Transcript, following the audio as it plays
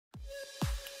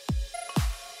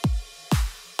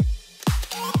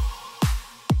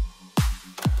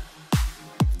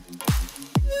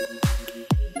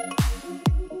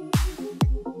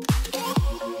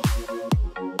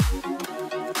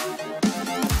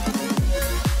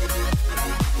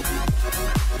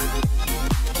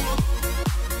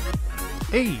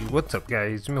Hey, what's up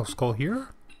guys, Muleskull here.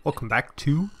 Welcome back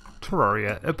to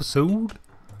Terraria episode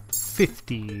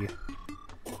 50.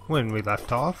 When we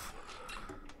left off,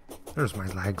 there's my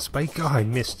lag spike. Oh, I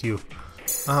missed you.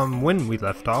 When we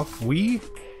left off, we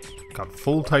got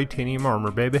full titanium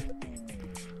armor, baby.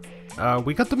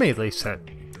 We got the melee set,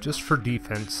 just for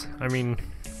defense. I mean,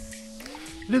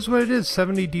 it is what it is,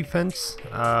 70 defense,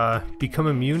 become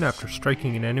immune after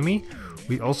striking an enemy.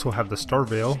 We also have the star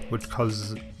veil, which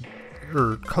causes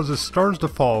stars to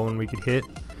fall when we get hit,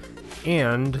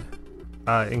 and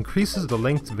increases the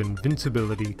length of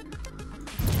invincibility.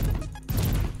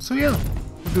 So yeah,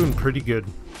 we're doing pretty good.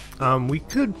 We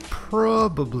could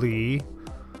probably,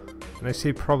 and I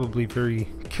say probably very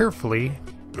carefully,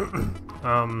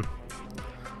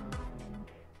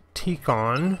 take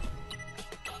on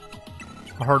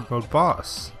a hard mode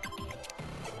boss.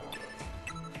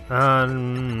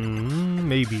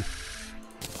 Maybe.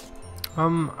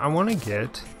 I want to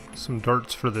get some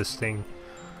darts for this thing.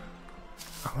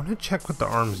 I want to check with the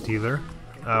arms dealer,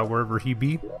 wherever he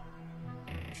be.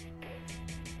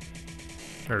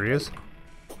 There he is.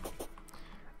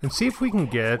 And see if we can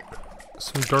get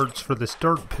some darts for this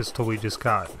dart pistol we just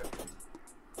got.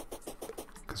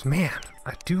 Because man,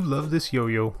 I do love this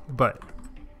yo-yo butt.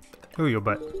 Yo-yo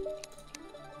butt.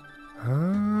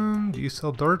 Do you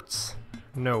sell darts?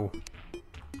 No.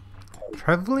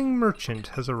 Traveling merchant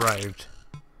has arrived.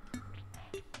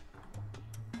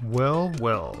 Well,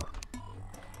 well.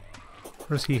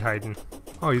 Where's he hiding?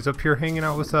 Oh, he's up here hanging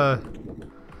out with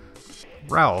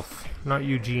Ralph, not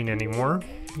Eugene anymore.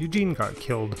 Eugene got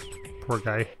killed. Poor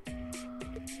guy.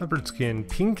 Leopard skin,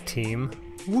 pink team.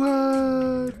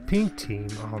 What? Pink team.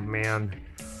 Oh man.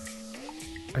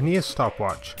 I need a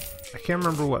stopwatch. I can't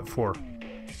remember what for.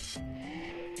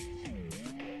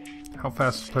 How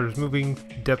fast the player's moving,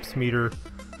 depth meter,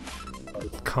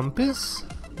 compass,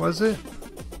 was it?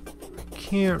 I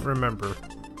can't remember.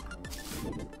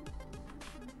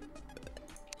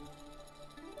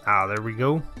 Ah, there we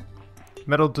go.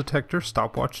 Metal detector,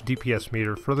 stopwatch, DPS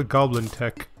meter for the goblin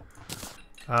tech.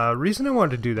 Reason I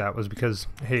wanted to do that was because,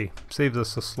 hey, saves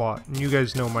us a slot, and you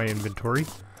guys know my inventory.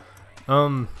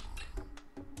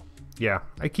 Yeah,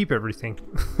 I keep everything.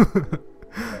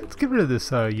 Let's get rid of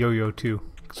this yo-yo too.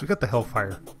 So we got the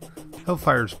Hellfire.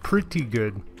 Hellfire's pretty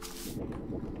good.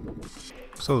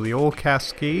 So the old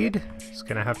Cascade is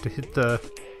gonna have to hit the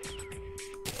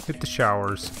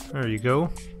showers. There you go.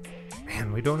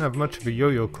 Man, we don't have much of a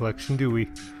yo-yo collection, do we?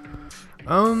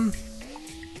 Man,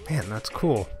 that's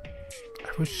cool.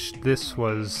 I wish this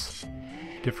was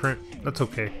different. That's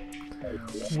okay.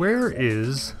 Where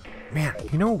is... Man,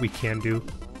 you know what we can do?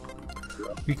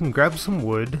 We can grab some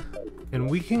wood, and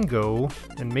we can go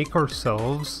and make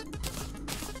ourselves...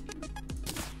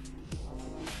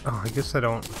 Oh, I guess I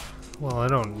don't... Well, I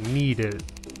don't need it,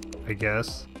 I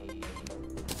guess.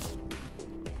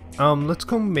 Let's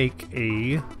go make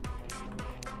a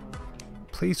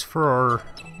place for our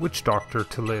witch doctor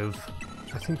to live.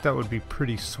 I think that would be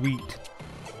pretty sweet.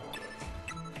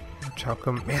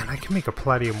 Man, I can make a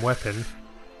palladium weapon.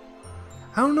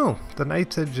 I don't know. The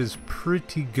Knight's Edge is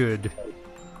pretty good.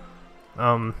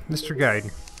 Mr.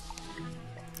 Guide.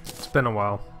 It's been a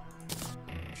while.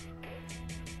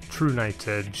 True Knight's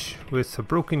Edge with a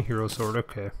broken hero sword.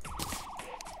 Okay.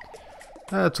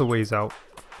 That's a ways out.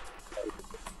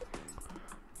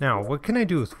 Now, what can I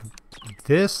do with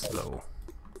this, though?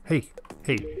 Hey,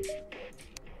 hey.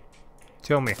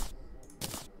 Tell me.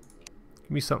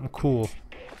 Give me something cool.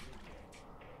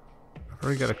 I've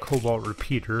already got a cobalt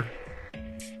repeater.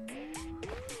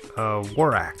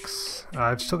 War axe.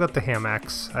 I've still got the ham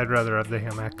axe. I'd rather have the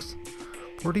ham axe.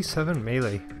 47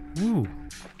 melee. Ooh.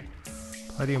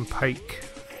 Palladium pike.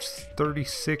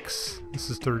 36. This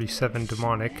is 37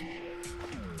 demonic.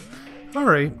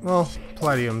 Alright, well,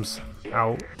 palladium's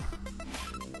out,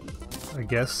 I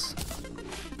guess.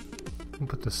 I'll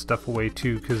put this stuff away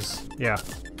too, because, yeah.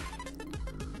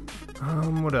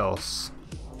 What else?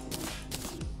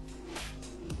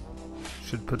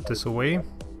 Should put this away.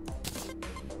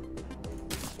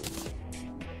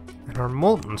 And our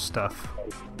molten stuff.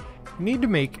 We need to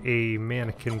make a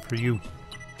mannequin for you.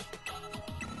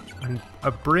 And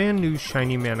a brand new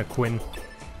shiny mannequin.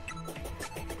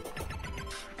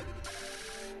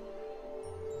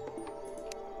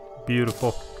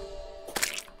 Beautiful.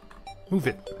 Move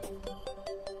it.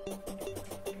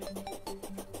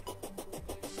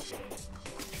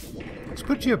 Let's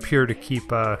put you up here to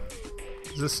keep,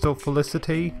 is this still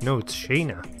Felicite? No, it's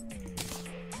Shayna.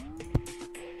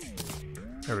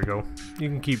 There we go. You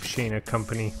can keep Shayna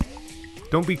company.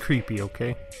 Don't be creepy,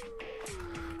 okay?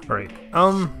 Alright,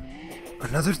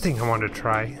 another thing I want to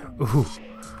try. Ooh.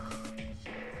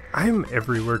 I'm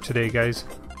everywhere today, guys.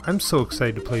 I'm so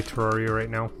excited to play Terraria right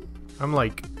now. I'm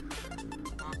like...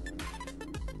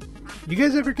 You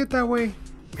guys ever get that way?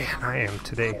 Man, I am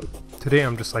today. Today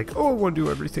I'm just like, oh, I want to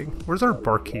do everything. Where's our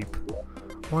barkeep?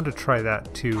 I want to try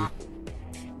that too.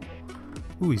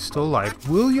 Ooh, he's still alive.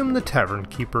 William the Tavern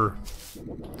Keeper.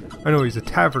 I know he's a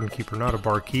tavern keeper, not a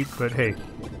barkeep, but hey.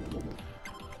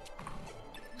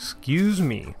 Excuse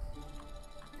me.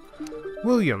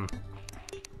 William.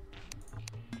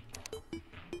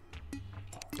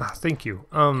 Ah, thank you.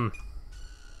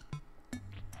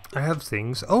 I have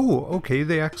things. Oh, okay,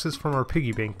 they access from our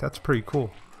piggy bank. That's pretty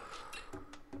cool.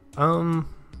 I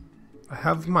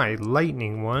have my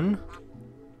lightning one.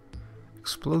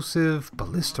 Explosive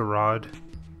ballista rod.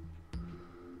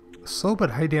 A slow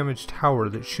but high damage tower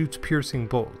that shoots piercing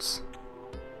bolts.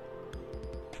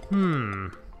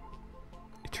 Eternia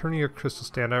crystal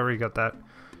stand. I already got that.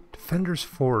 Defender's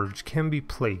forge can be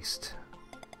placed.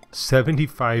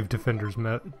 75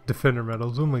 defender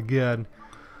medals. Oh my god.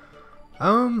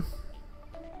 That's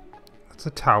a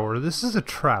tower. This is a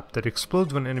trap that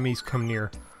explodes when enemies come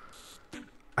near.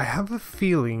 I have a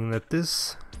feeling that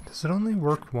this... Does it only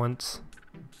work once?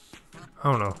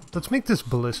 I don't know. Let's make this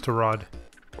ballista rod.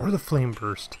 Or the flame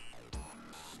burst.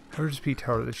 Power speed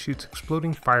tower that shoots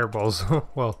exploding fireballs.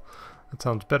 Well, that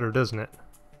sounds better, doesn't it?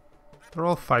 They're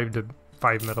all 5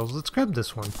 medals. Let's grab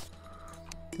this one.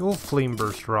 The old flame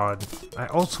burst rod. I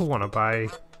also want to buy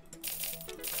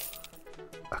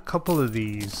a couple of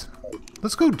these.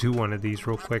 Let's go do one of these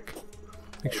real quick.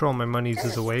 Make sure all my money's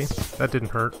is away. That didn't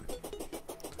hurt.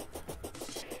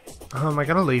 I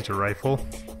got a laser rifle.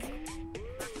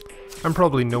 I'm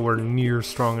probably nowhere near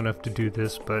strong enough to do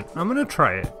this, but I'm gonna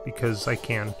try it because I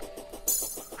can.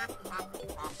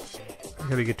 I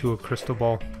gotta get to a crystal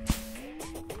ball.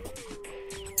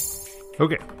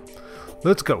 Okay,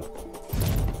 let's go.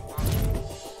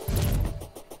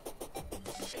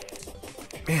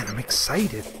 Man, I'm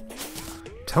excited.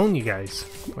 I'm telling you guys,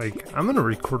 like, I'm gonna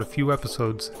record a few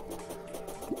episodes.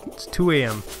 It's 2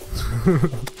 AM.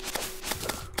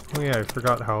 Oh yeah, I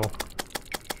forgot how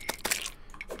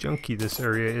junky this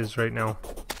area is right now.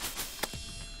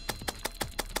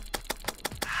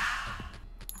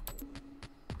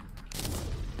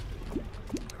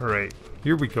 Alright,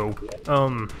 here we go.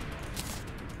 I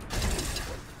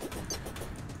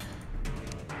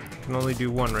can only do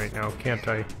one right now, can't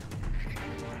I?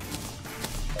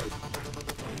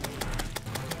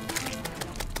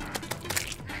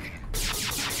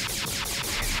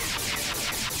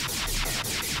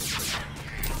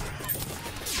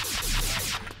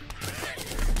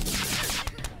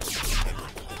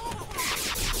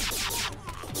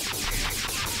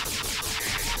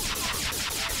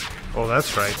 Oh,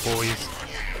 that's right, boys.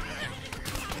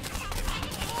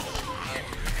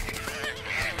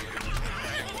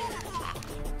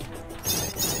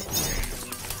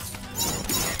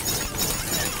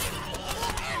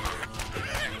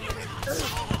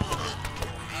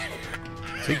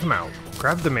 Take him out.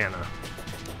 Grab the mana.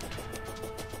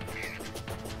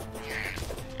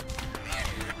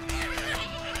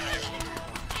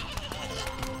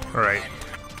 Alright.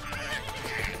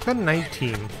 Got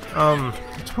 19.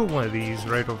 Let's put one of these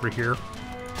right over here.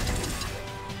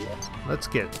 Let's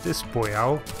get this boy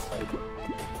out.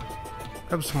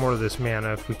 Grab some more of this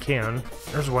mana if we can.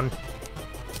 There's one.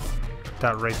 Put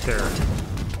that right there.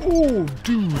 Oh,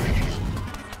 dude!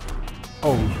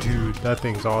 Oh, dude, that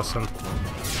thing's awesome.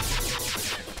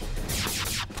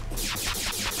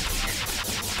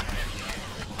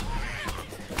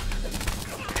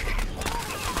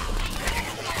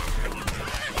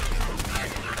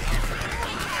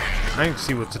 I didn't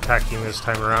see what's attacking this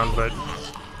time around, but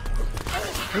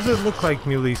does it look like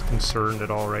Muley's concerned at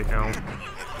all right now?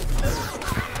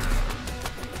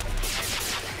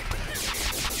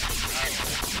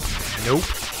 Nope.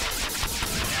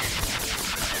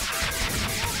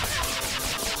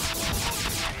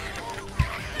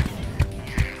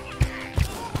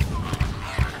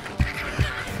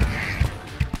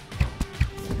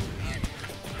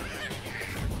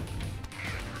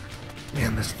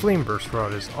 Man, this flame burst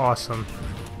rod is awesome.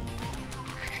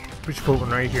 We should put one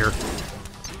right here.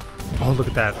 Oh, look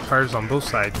at that. Fires on both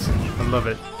sides. I love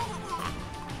it.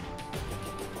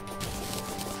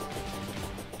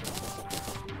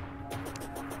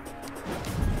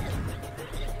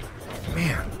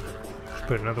 Man, let's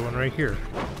put another one right here.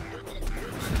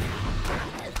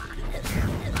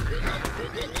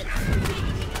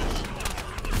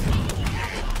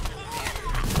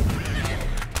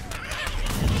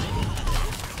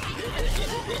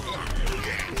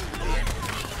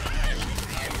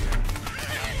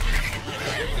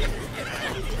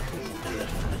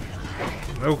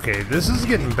 Okay, this is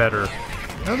getting better.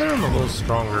 Now that I'm a little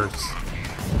stronger, it's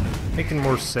making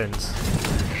more sense.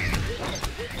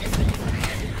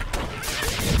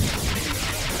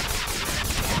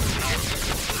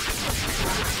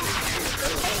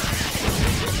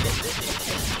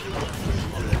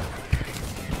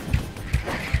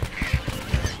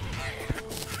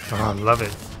 Oh, I love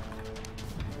it.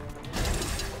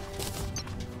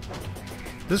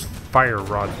 This fire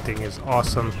rod thing is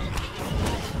awesome.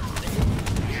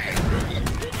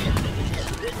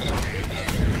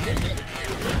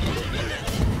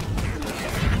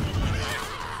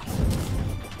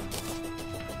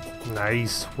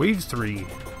 Nice. Wave 3.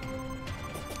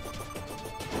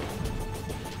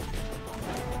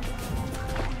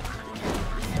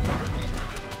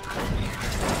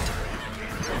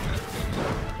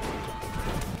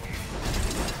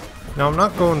 Now I'm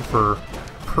not going for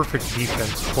perfect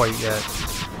defense quite yet.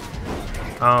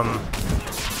 I'm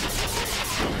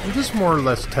just more or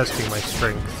less testing my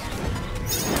strength.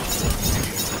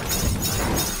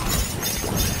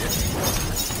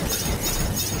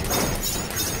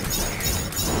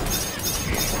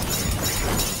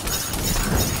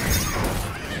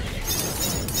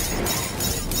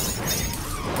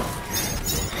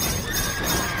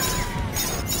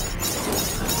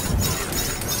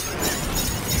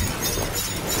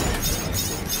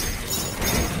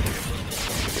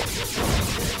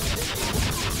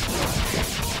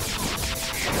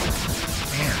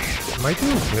 Am I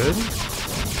doing good?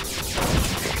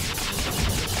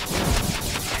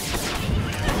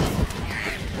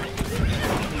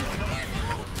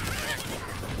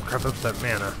 Grab up that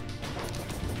mana.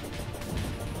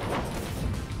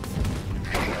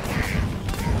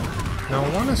 Now I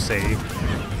want to say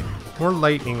more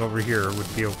lightning over here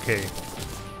would be okay.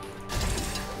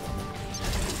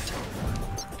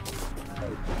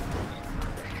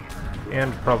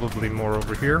 And probably more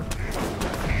over here.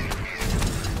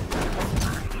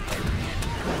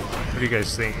 What do you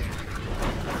guys think?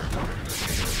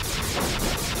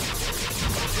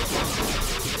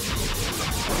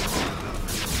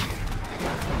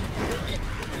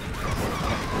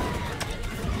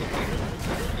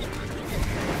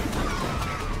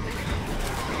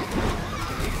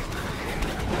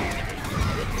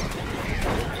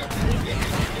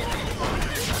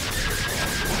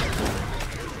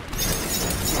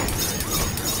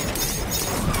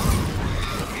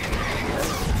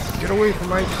 Get away from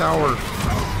my tower.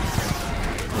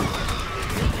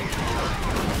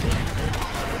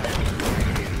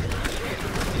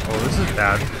 Oh, this is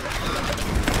bad.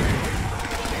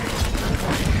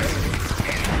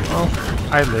 Well,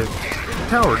 I lived. The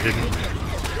tower didn't.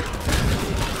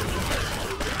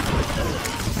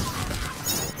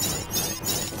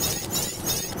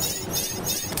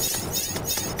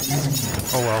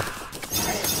 Oh well.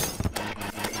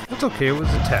 That's okay, it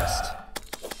was a test.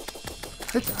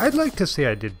 I'd like to say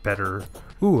I did better.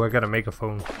 Ooh, I got a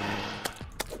megaphone.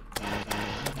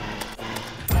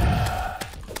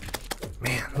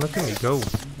 Man, look at me go.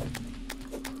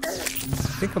 I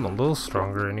think I'm a little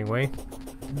stronger anyway.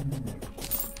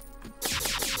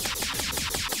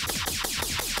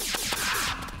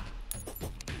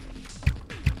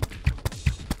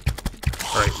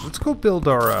 Alright, let's go build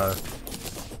our, I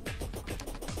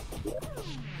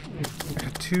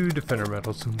got 2 defender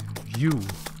medals. You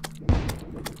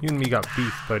and me got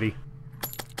beef, buddy.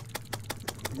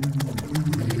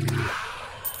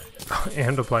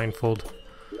 And a blindfold.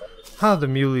 Ah, the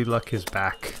muley luck is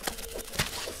back.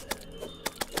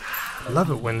 I love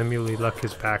it when the muley luck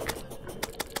is back.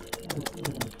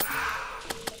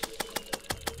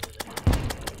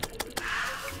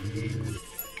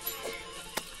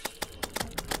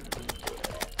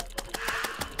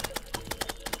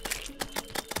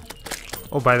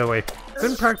 Oh, by the way,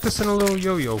 been practicing a little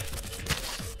yo-yo.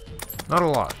 Not a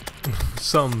lot.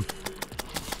 Some.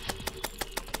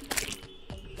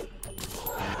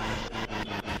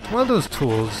 One of those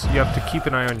tools, you have to keep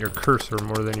an eye on your cursor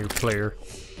more than your player.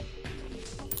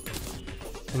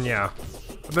 And yeah,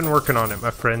 I've been working on it,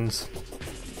 my friends.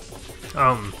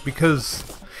 Because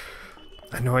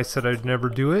I know I said I'd never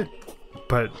do it,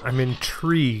 but I'm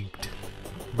intrigued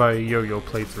by a yo-yo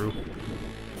playthrough.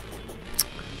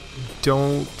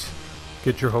 Don't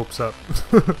get your hopes up.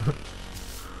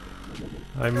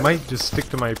 I might just stick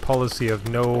to my policy of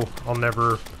no, I'll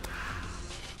never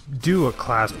do a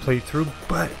class playthrough,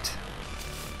 but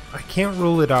I can't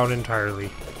rule it out entirely.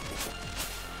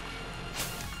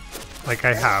 Like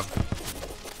I have.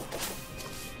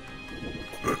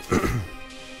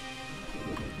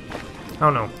 I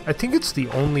don't know. I think it's the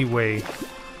only way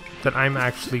that I'm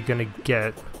actually gonna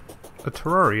get a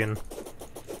Terrarian.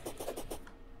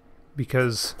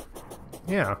 because,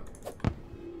 yeah.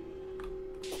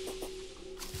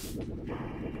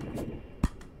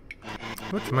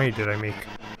 How much money did I make?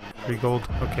 3 gold?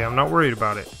 Okay, I'm not worried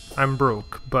about it. I'm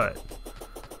broke, but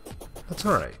that's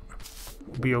alright.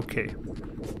 We'll be okay.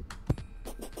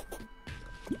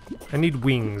 I need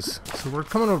wings, so we're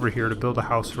coming over here to build a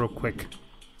house real quick.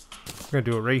 We're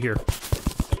gonna do it right here.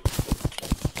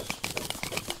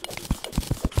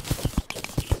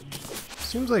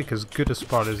 Seems like as good a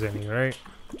spot as any, right?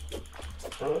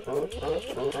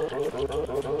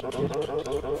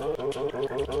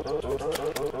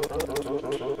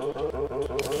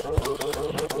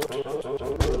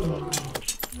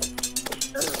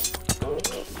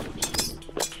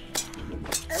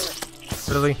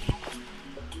 Really?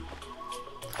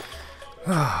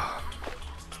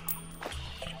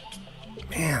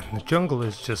 Man, the jungle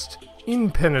is just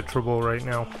impenetrable right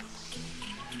now.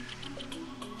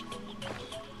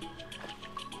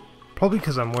 Probably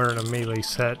because I'm wearing a melee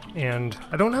set, and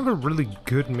I don't have a really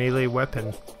good melee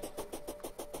weapon.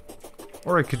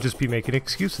 Or I could just be making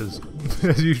excuses,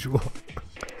 as usual.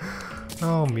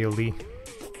 Oh, Muley.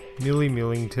 Muley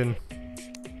Millington.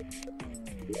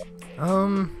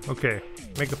 Okay.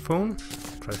 Megaphone.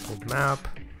 Trifold map.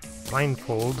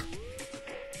 Blindfold.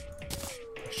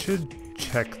 I should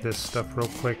check this stuff real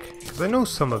quick, because I know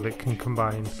some of it can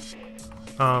combine.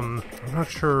 I'm not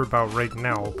sure about right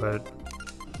now, but...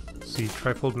 Let's see,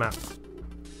 trifold map.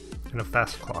 And a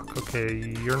fast clock.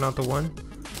 Okay, you're not the one?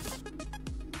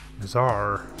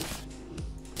 Bizarre.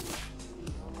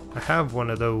 I have one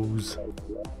of those.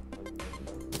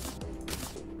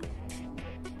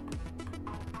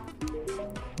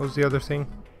 What was the other thing?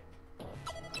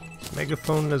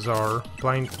 Megaphone, Nazar,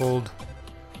 blindfold.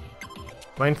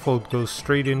 Blindfold goes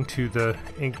straight into the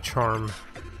ink charm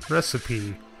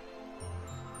recipe.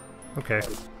 Okay.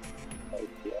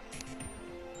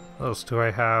 What else do I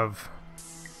have?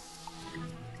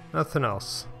 Nothing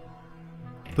else.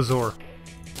 Bazaar.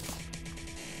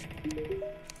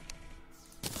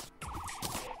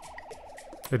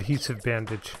 Adhesive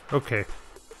bandage. Okay.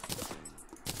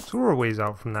 So we're a ways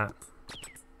out from that.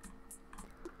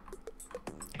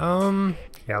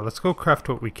 Yeah, let's go craft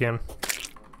what we can.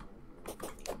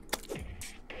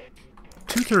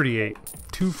 238.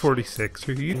 246.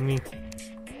 Are you kidding me?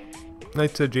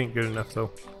 Night's Edge ain't good enough,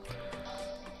 though.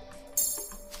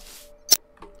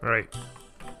 Alright.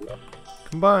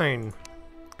 Combine.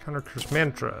 Counter Curse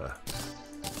Mantra.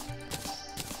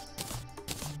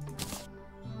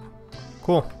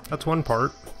 Cool. That's one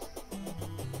part.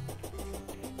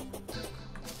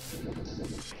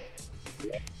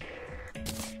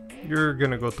 You're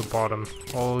gonna go at the bottom.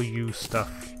 All you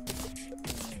stuff.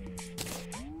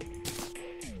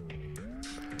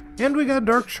 And we got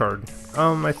Dark Shard.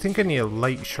 I think I need a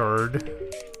Light Shard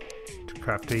to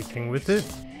craft anything with it.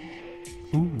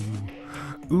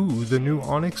 Ooh, the new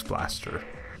Onyx Blaster.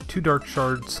 2 Dark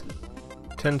Shards,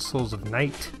 10 Souls of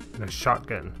Night, and a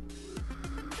shotgun.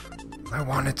 I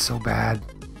want it so bad.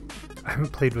 I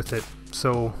haven't played with it,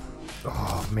 so...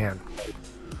 Oh, man.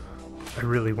 I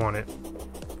really want it.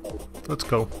 Let's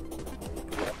go.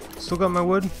 Still got my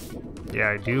wood? Yeah,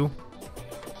 I do.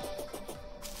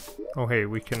 Oh, hey,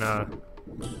 we can,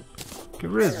 get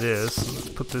rid of this. Let's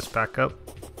put this back up.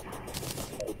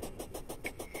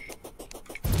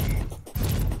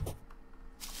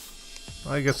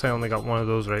 I guess I only got one of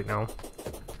those right now.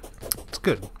 It's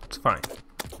good. It's fine.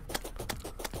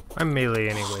 I'm melee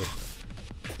anyway.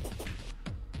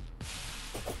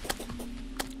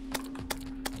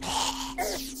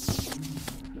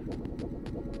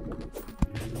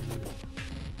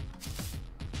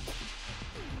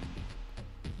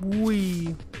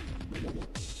 Whee!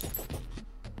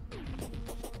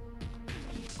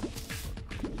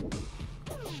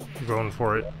 I'm going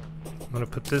for it. I'm gonna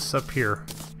put this up here.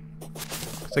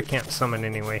 Because I can't summon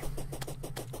anyway.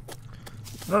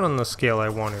 Not on the scale I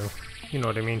want to. You know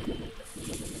what I mean.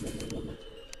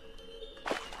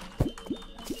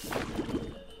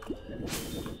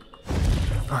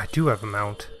 Oh, I do have a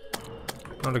mount.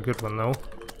 Not a good one though.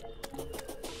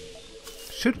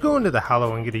 Should go into the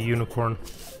Hallow and get a unicorn.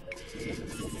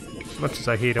 As much as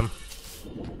I hate him.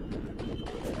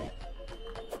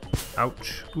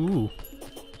 Ouch. Ooh.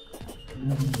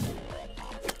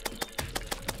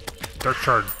 Dark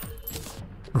Shard.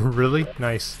 Really?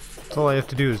 Nice. That's all I have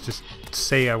to do is just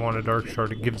say I want a Dark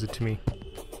Shard. It gives it to me.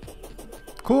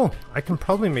 Cool. I can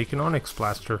probably make an Onyx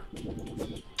Blaster.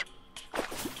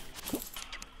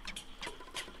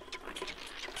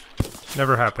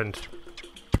 Never happened.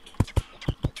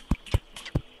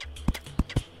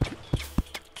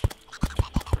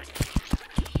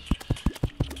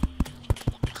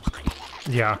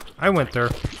 Yeah, I went there.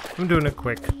 I'm doing it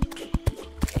quick.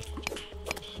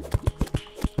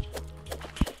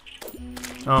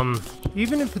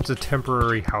 Even if it's a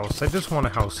temporary house, I just want a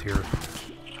house here.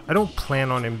 I don't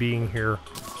plan on him being here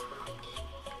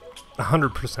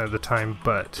 100% of the time,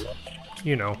 but,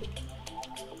 you know.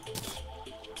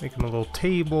 Make him a little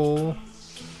table.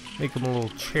 Make him a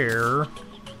little chair.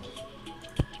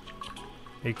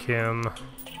 Make him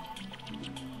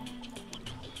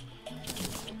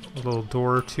a little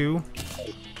door or two.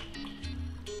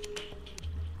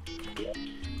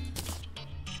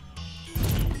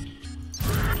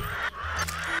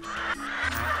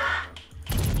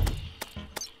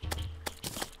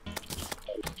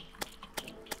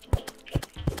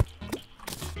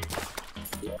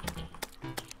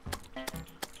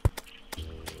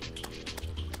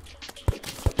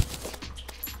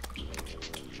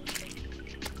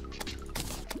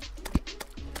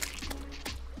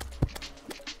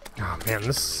 Oh man,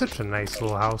 this is such a nice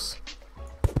little house.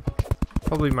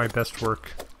 Probably my best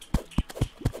work.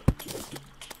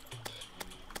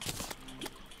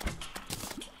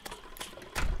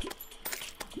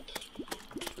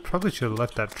 Probably should have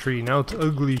left that tree. Now it's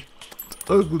ugly. It's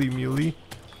ugly, Muley.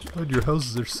 God, your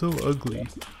houses are so ugly.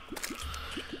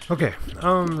 Okay,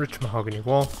 rich mahogany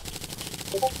wall.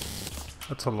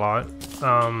 That's a lot.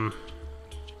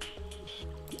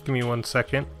 Give me 1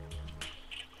 second.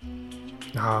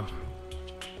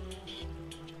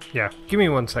 Yeah, give me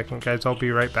 1 second, guys. I'll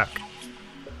be right back.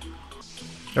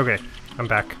 Okay, I'm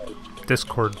back.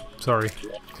 Discord, sorry.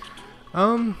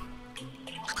 Who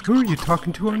are you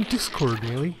talking to on Discord,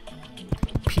 Neely?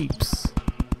 Peeps.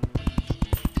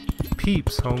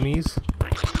 Peeps, homies.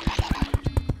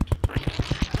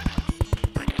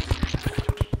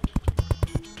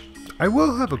 I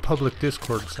will have a public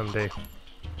Discord someday.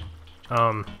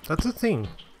 That's a thing.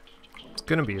 It's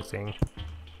gonna be a thing.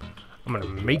 I'm gonna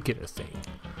make it a thing.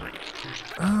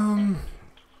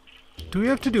 Do we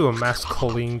have to do a mass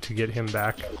culling to get him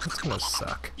back? That's gonna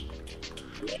suck.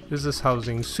 Is this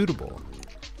housing suitable?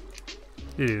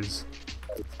 It is.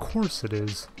 Of course it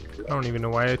is. I don't even know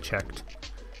why I checked.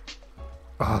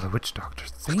 Oh, the witch doctor.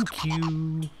 Thank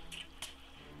you.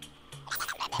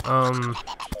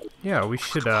 Yeah, we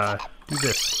should, do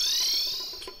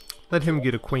this. Let him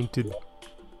get acquainted.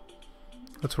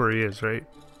 That's where he is, right?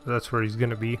 That's where he's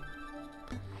gonna be.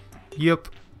 Yep.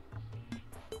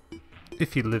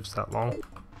 If he lives that long.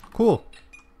 Cool.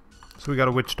 So we got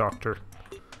a witch doctor.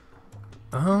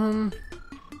 I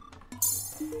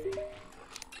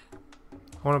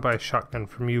want to buy a shotgun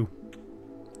from you.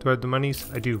 Do I have the monies?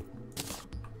 I do.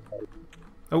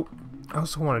 Oh, I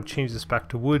also want to change this back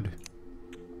to wood.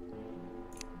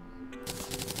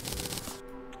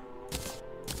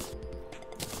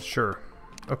 Sure.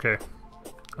 Okay.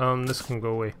 This can go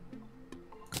away.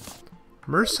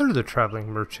 Mercer the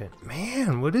traveling merchant.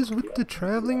 Man, what is with the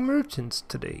traveling merchants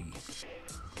today?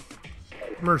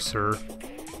 Mercer,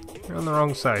 you're on the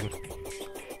wrong side.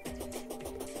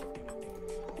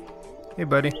 Hey,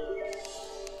 buddy.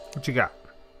 What you got?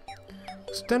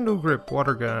 Stendo grip,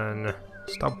 water gun,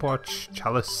 stopwatch,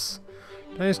 chalice,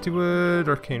 dynasty wood,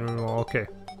 arcane removal. Okay.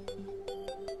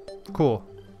 Cool.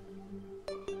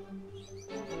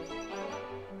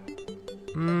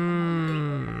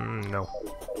 No.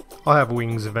 I'll have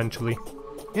wings eventually.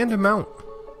 And a mount.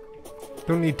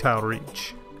 Don't need tile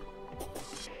reach.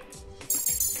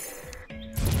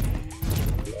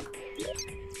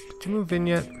 Did you move in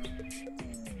yet?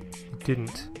 You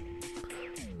didn't.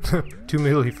 2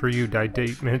 milli for you died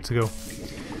 8 minutes ago.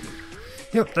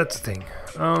 Yep, that's the thing.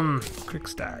 Quick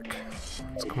stack.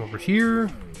 Let's come over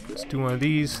here. Let's do one of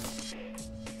these.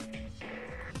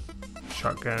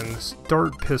 Shotguns.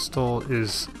 Dart pistol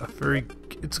is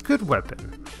it's a good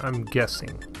weapon, I'm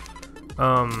guessing.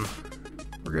 We're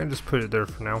gonna just put it there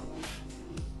for now.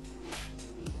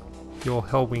 The old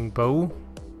Hellwing bow.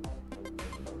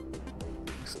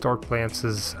 This dark lance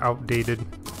is outdated.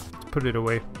 Let's put it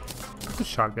away. Put the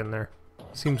shotgun there.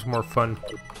 Seems more fun.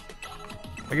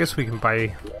 I guess we can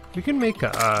make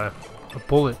a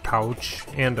bullet pouch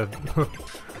and a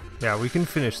yeah, we can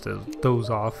finish those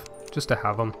off just to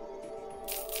have them.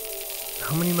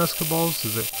 How many musket balls?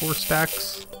 Is it 4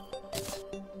 stacks?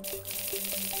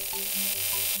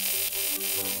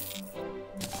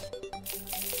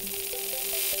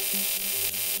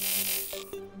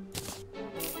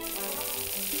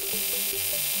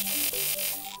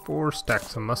 Four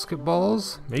stacks of musket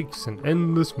balls makes an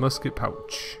endless musket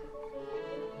pouch.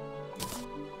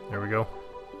 There we go.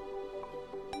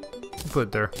 Put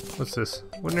it there. What's this?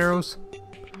 Wooden arrows?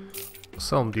 I'll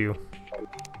sell them to you.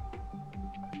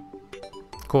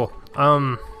 Cool.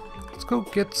 Let's go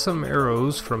get some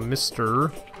arrows from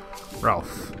Mr.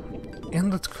 Ralph. And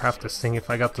let's craft this thing if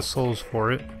I got the souls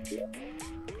for it.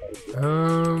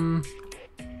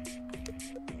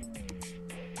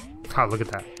 Ah, look at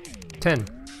that. 10.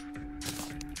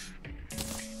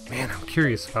 Man, I'm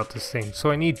curious about this thing.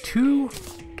 So I need 2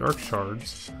 dark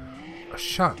shards, a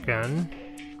shotgun,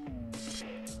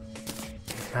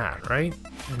 that, right?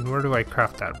 And where do I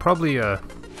craft that? Probably a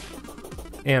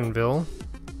anvil.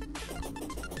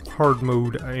 Hard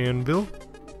mode anvil.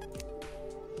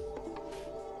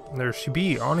 There she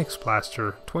be, Onyx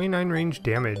blaster. 29 range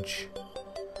damage.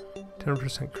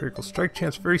 10% critical strike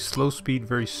chance, very slow speed,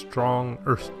 very strong,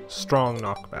 or strong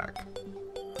knockback.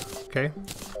 Okay.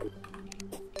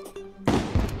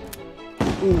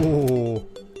 Oh.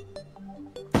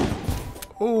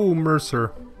 Oh,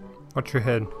 Mercer. Watch your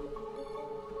head.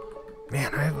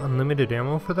 Man, I have unlimited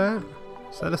ammo for that?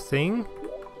 Is that a thing?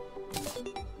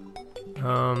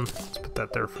 Let's put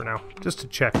that there for now, just to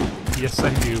check. Yes,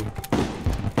 I do.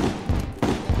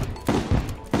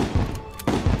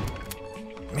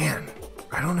 Man,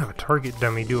 I don't have a target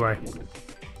dummy, do I?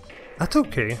 That's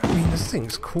okay. I mean, this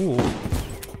thing's cool.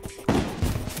 I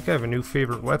think I have a new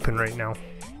favorite weapon right now.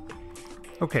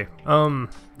 Okay,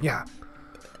 yeah.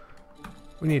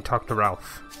 We need to talk to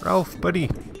Ralph. Ralph, buddy.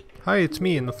 Hi, it's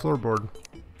me in the floorboard.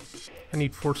 I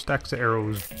need 4 stacks of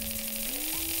arrows.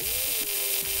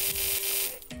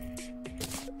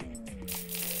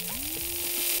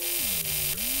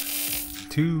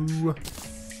 Two,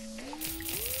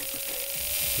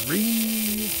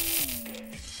 3,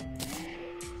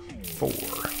 4.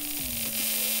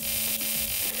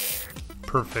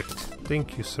 Perfect.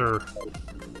 Thank you, sir.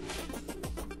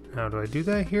 How do I do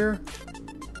that here?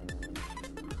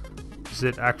 Is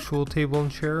it actual table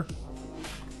and chair?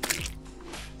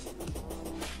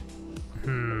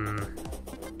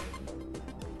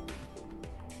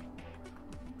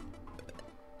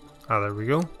 Ah, there we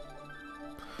go.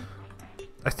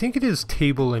 I think it is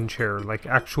table and chair, like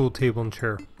actual table and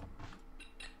chair.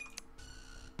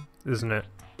 Isn't it?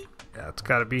 Yeah, it's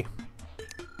gotta be.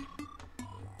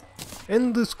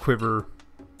 Endless quiver.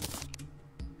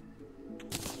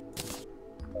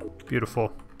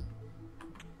 Beautiful.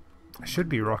 I should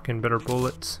be rocking better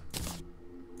bullets.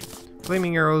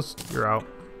 Flaming arrows, you're out.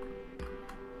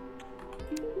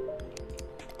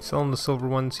 Selling the silver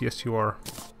ones? Yes, you are.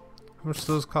 How much do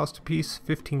those cost a piece?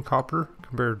 15 copper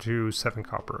compared to 7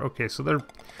 copper. Okay, so they're...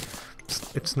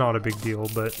 It's not a big deal,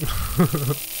 but...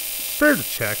 fair to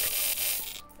check.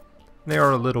 They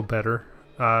are a little better.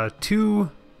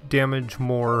 2 damage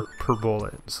more per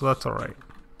bullet, so that's alright.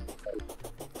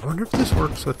 I wonder if this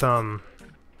works with,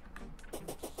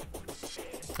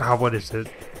 what is it?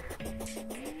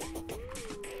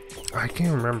 I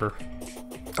can't remember.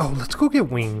 Oh, let's go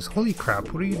get wings. Holy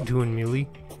crap, what are you doing, Muley?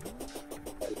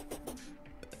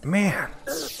 Man,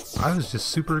 I was just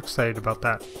super excited about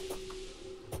that.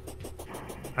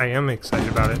 I am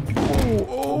excited about it.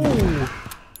 Oh!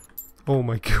 Oh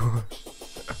my gosh.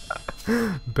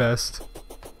 Best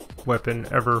weapon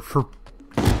ever for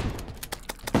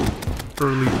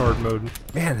early hard mode.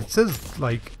 Man, it says,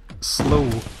 like,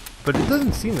 slow, but it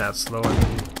doesn't seem that slow. I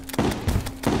mean,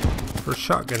 for a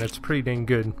shotgun, it's pretty dang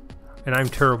good. And I'm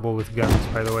terrible with guns,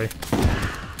 by the way.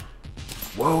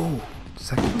 Whoa! Does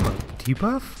that give him a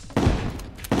debuff?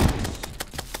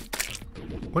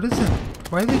 What is it?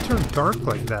 Why do they turn dark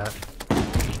like that?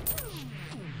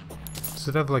 Does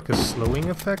it have like a slowing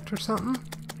effect or something?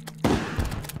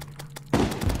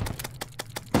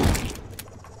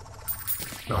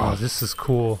 Oh, this is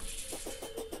cool.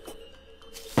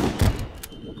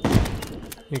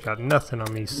 You got nothing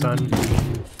on me, son.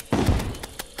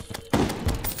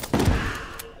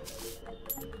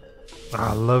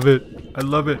 I love it. I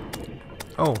love it.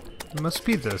 Oh, it must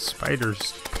be the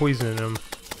spiders poisoning him.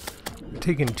 I'm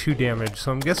taking 2 damage,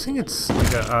 so I'm guessing it's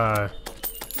like a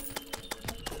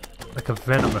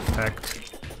venom effect.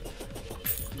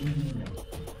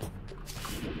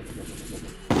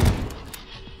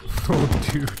 Oh,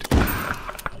 dude.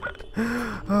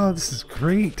 Oh, this is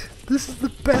great. This is the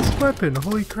best weapon.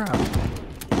 Holy crap.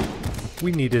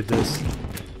 We needed this.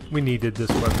 We needed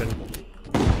this weapon.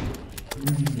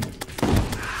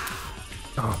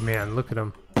 Oh man, look at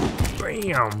him.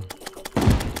 Bam!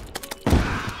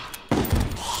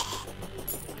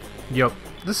 Yup,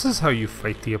 this is how you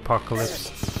fight the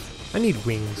apocalypse. I need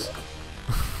wings.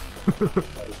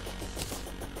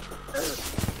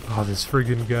 Oh, this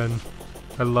friggin' gun.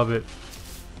 I love it.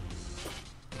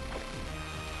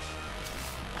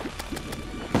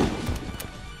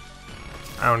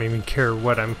 I don't even care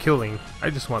what I'm killing. I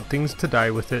just want things to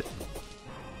die with it.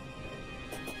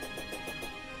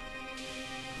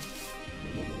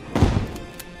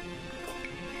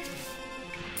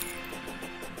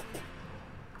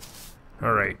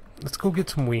 Let's go get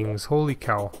some wings. Holy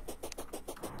cow.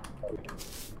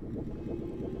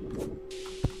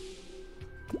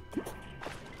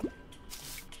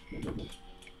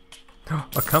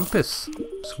 A compass.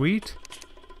 Sweet.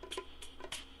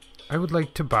 I would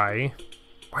like to buy...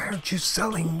 Why aren't you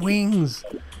selling wings?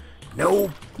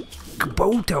 No,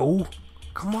 Kabuto.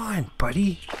 Come on,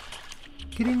 buddy.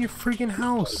 Get in your friggin'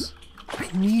 house. I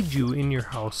need you in your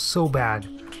house so bad.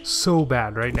 So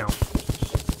bad right now.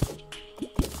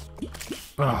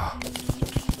 Ugh.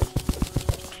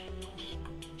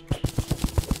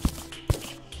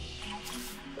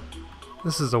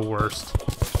 This is the worst.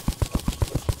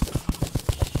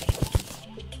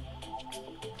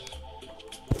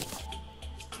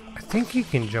 I think he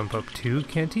can jump up too,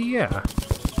 can't he? Yeah.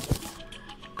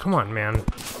 Come on, man.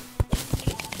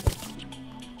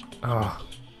 Oh,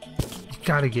 you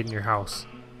gotta get in your house.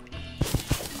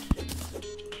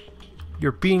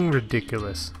 You're being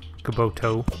ridiculous,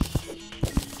 Kabuto.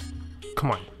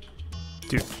 Come on.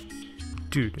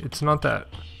 Dude, it's not that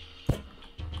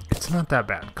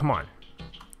bad. Come on.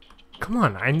 Come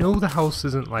on, I know the house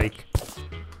isn't like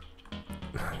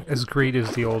as great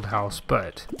as the old house,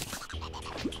 but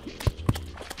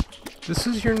this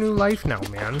is your new life now,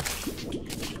 man.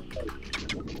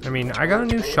 I mean, I got a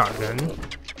new shotgun.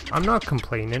 I'm not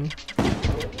complaining.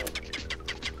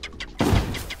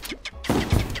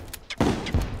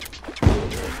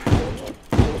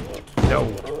 No,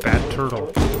 bad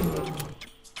turtle.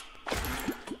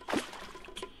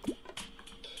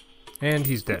 And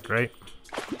he's dead, right?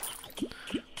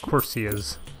 Of course he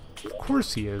is. Of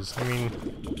course he is. I mean,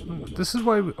 this is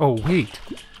why we... Oh, wait.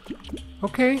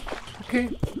 Okay.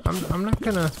 I'm not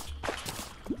gonna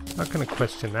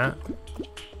question that.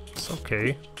 It's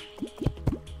okay.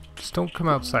 Just don't come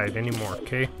outside anymore,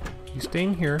 okay? You stay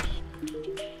in here.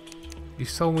 You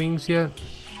sell wings yet?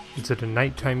 Is it a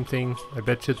nighttime thing? I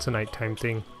bet you it's a nighttime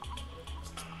thing.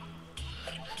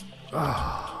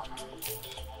 Oh.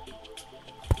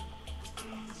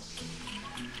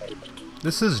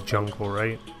 This is jungle,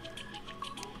 right?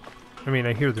 I mean,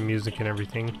 I hear the music and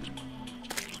everything.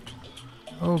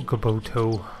 Oh,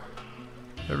 Gaboto.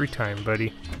 Every time,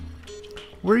 buddy.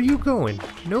 Where are you going?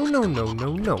 No.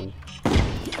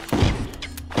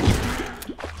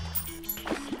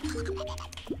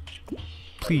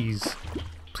 Please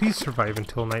survive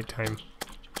until nighttime.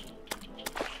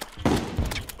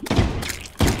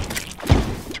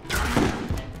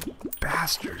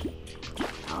 Bastard.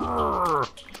 Urgh.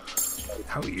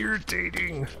 How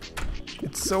irritating.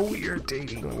 It's so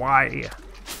irritating. Why?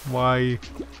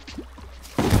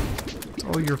 It's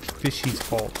all your fishy's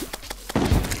fault.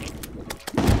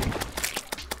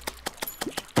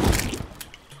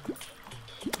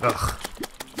 Ugh.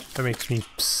 That makes me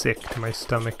sick to my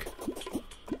stomach.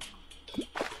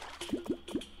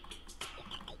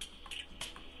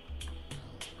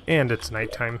 And it's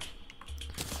nighttime.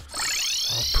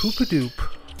 Oh, poop-a-doop.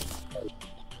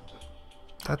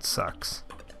 That sucks.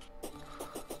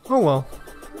 Oh well.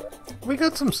 We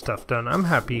got some stuff done. I'm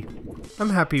happy. I'm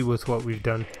happy with what we've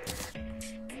done.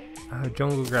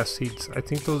 Jungle grass seeds. I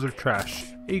think those are trash.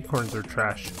 Acorns are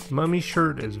trash. Mummy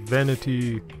shirt is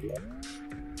vanity.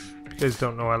 You guys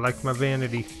don't know I like my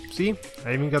vanity. See?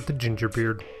 I even got the ginger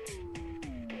beard.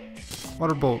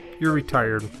 Waterbolt, you're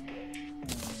retired.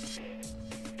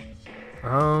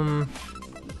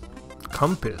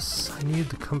 Compass. I need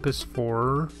the compass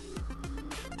for...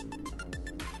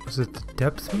 Is it the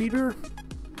depth meter?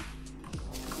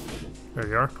 There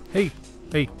you are. Hey,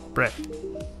 Brett.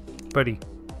 Buddy.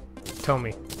 Tell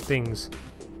me things.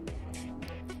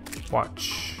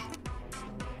 Watch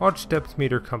depth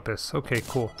meter compass. Okay,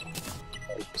 cool.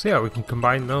 So yeah, we can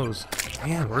combine those.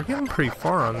 Man, we're getting pretty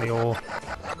far on the old...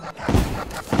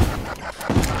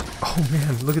 Oh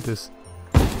man, look at this.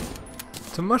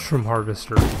 It's a mushroom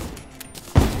harvester.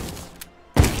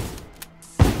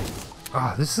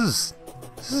 Ah, this is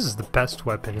the best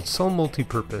weapon. It's so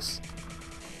multi-purpose.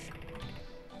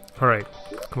 Alright,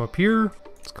 come up here.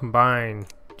 Let's combine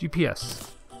GPS.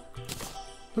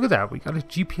 Look at that, we got a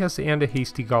GPS and a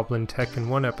hasty goblin tech in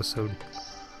one episode.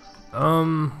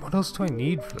 What else do I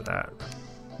need for that?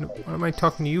 What am I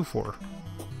talking to you for?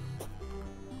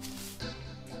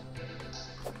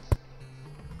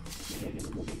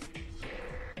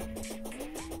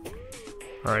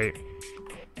 Alright.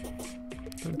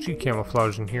 No G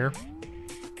camouflage in here.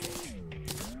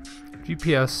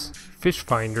 GPS, fish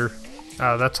finder.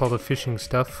 That's all the fishing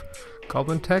stuff.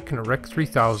 Goblin tech and a Rec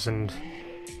 3000.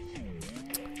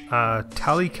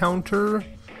 Tally counter,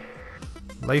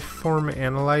 life form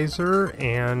analyzer,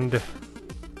 and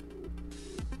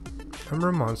number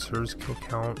of monsters, kill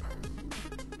count.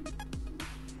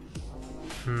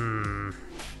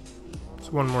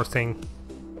 There's one more thing.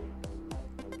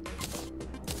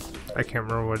 I can't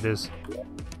remember what it is.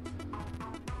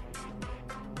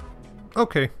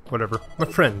 Okay, whatever. My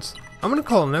friends, I'm gonna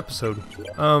call it an episode.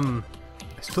 I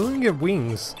still didn't get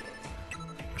wings.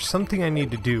 There's something I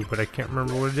need to do, but I can't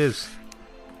remember what it is.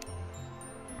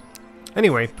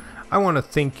 Anyway, I want to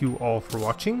thank you all for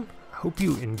watching. I hope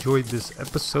you enjoyed this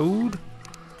episode.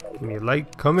 Give me a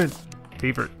like, comment,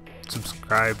 favorite,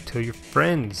 subscribe, tell your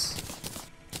friends.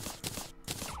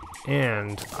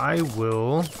 And I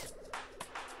will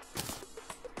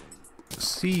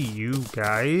see you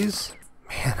guys.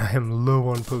 Man, I am low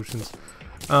on potions.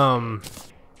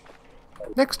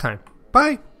 Next time.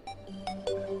 Bye!